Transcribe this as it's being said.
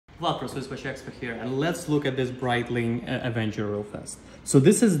Welcome to SwissWatchExpo here, and let's look at this Breitling Avenger real fast. So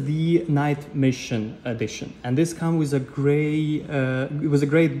this is the Night Mission edition, and this comes with a gray,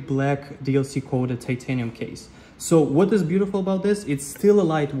 great black DLC coated titanium case. So what is beautiful about this? It's still a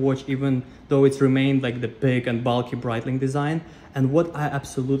light watch, even though it's remained like the big and bulky Breitling design. And what I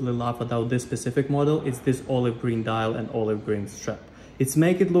absolutely love about this specific model is this olive green dial and olive green strap. It's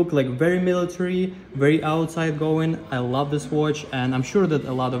make it look like very military, very outside going. I love this watch, and I'm sure that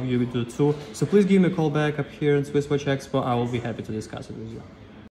a lot of you do too. So please give me a call back up here in SwissWatchExpo. I will be happy to discuss it with you.